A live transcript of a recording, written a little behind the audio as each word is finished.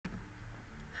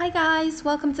Hi guys,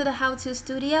 welcome to the How To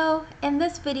Studio. In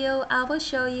this video, I will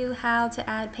show you how to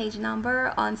add page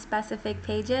number on specific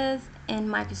pages in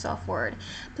Microsoft Word.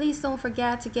 Please don't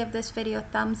forget to give this video a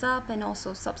thumbs up and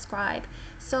also subscribe.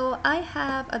 So I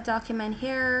have a document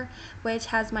here which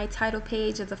has my title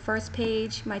page as the first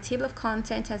page, my table of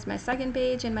content as my second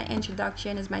page, and my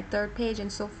introduction as my third page,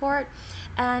 and so forth.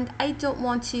 And I don't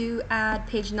want to add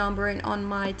page numbering on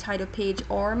my title page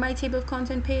or my table of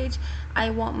content page. I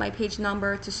want my page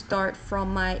number to start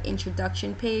from my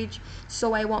introduction page.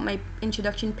 So I want my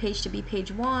introduction page to be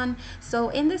page 1. So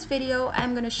in this video,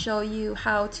 I'm going to show you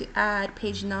how to add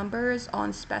page numbers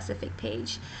on specific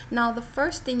page. Now the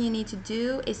first thing you need to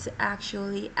do is to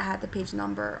actually add the page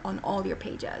number on all your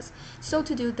pages. So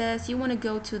to do this, you want to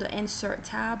go to the Insert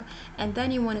tab, and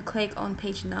then you want to click on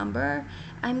page number.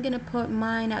 I'm going to put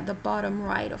mine at the bottom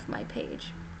right of my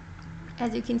page.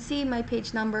 As you can see, my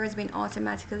page number has been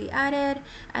automatically added.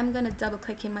 I'm going to double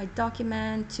click in my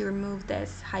document to remove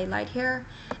this highlight here,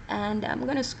 and I'm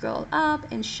going to scroll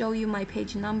up and show you my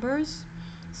page numbers.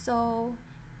 So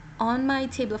on my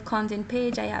table of content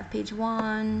page, I have page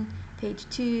 1, page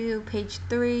 2, page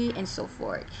 3, and so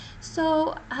forth.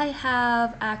 So I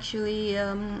have actually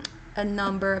a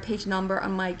page number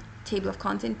on my table of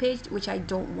content page, which I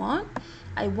don't want.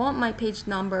 I want my page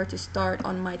number to start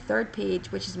on my third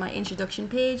page, which is my introduction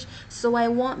page. So I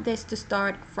want this to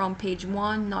start from page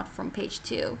 1, not from page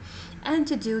 2. And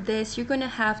to do this, you're going to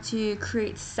have to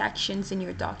create sections in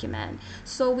your document.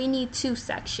 So we need two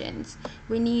sections.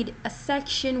 We need a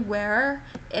section where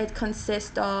it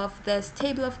consists of this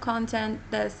table of content,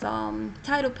 this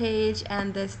title page,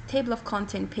 and this table of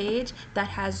content page that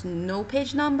has no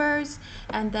page numbers.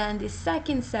 And then the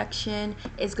second section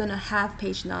is going to have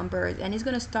page numbers, and it's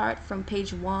going to start from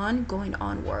page 1 going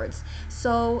onwards.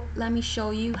 So let me show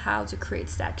you how to create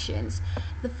sections.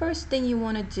 The first thing you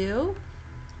want to do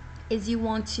is you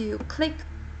want to click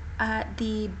at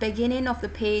the beginning of the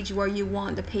page where you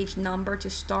want the page number to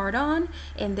start on.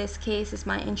 In this case, it's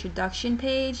my introduction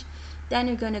page. Then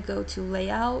you're going to go to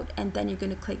layout, and then you're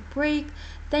going to click break.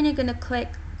 Then you're going to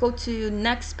go to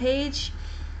next page,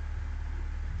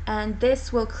 and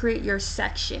this will create your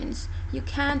sections. You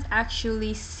can't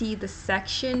actually see the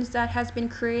sections that has been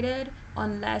created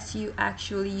unless you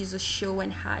actually use a show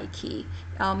and hide key,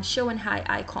 show and hide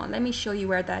icon. Let me show you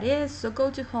where that is. So go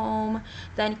to home,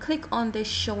 then click on this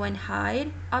show and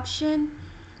hide option,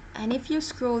 and if you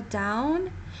scroll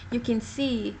down, you can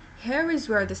see here is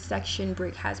where the section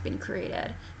break has been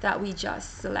created that we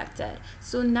just selected.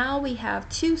 So now we have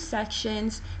two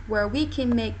sections where we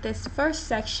can make this first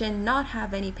section not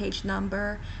have any page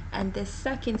number and this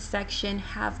second section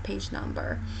have page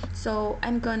number. So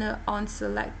I'm gonna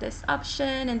unselect this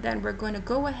option, and then we're going to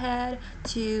go ahead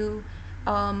to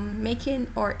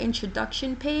making our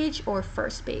introduction page or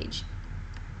first page.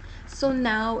 So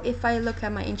now if I look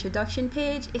at my introduction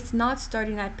page, it's not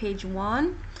starting at page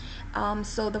 1.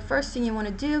 So the first thing you want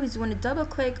to do is you want to double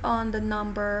click on the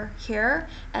number here,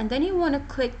 and then you want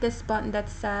to click this button that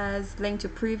says link to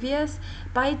previous.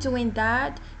 By doing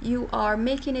that, you are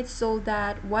making it so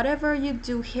that whatever you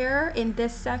do here in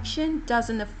this section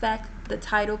doesn't affect the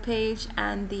title page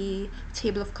and the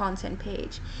table of content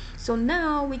page. So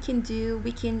now we can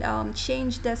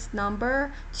change this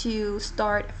number to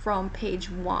start from page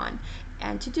 1.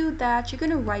 And to do that, you're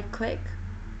going to right click,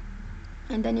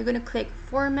 and then you're going to click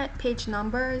format page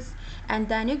numbers, and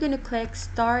then you're going to click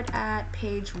start at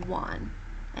page 1,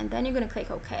 and then you're going to click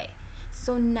OK.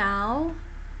 So now,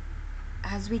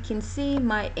 as we can see,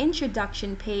 my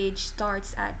introduction page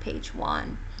starts at page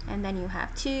 1, and then you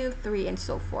have 2, 3, and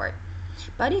so forth.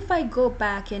 But if I go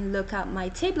back and look at my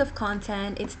table of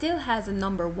content, it still has a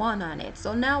number 1 on it.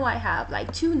 So now I have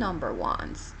like 2 number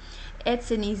 1s. It's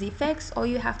an easy fix. All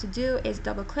you have to do is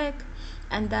double click,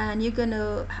 and then you're going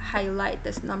to highlight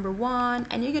this number 1,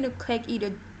 and you're going to click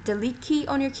either delete key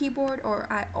on your keyboard,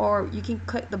 or you can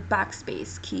click the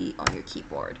backspace key on your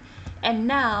keyboard. And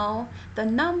now the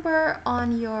number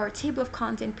on your table of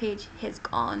content page is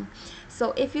gone.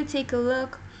 So if you take a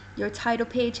look, your title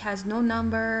page has no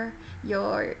number,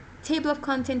 your table of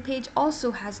content page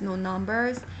also has no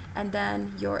numbers, and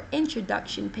then your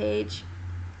introduction page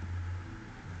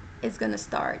is going to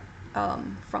start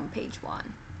from page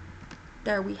 1.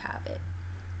 There we have it.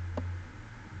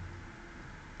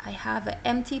 I have an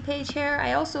empty page here.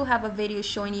 I also have a video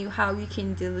showing you how you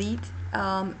can delete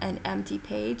an empty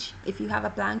page. If you have a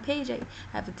blank page, I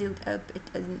have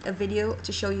a video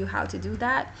to show you how to do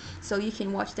that. So you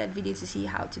can watch that video to see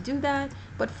how to do that.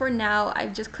 But for now,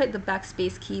 I've just clicked the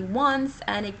backspace key once,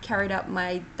 and it carried out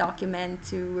my document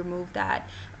to remove that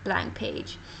blank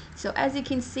page. So as you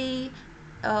can see,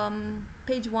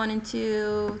 page 1 and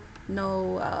 2,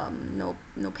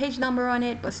 no page number on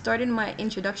it, but starting my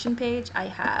introduction page, I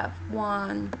have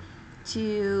 1,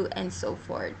 2, and so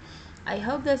forth. I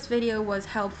hope this video was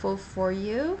helpful for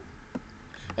you.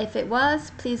 If it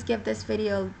was, please give this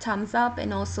video a thumbs up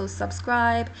and also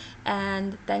subscribe.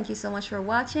 And thank you so much for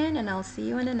watching, and I'll see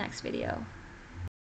you in the next video.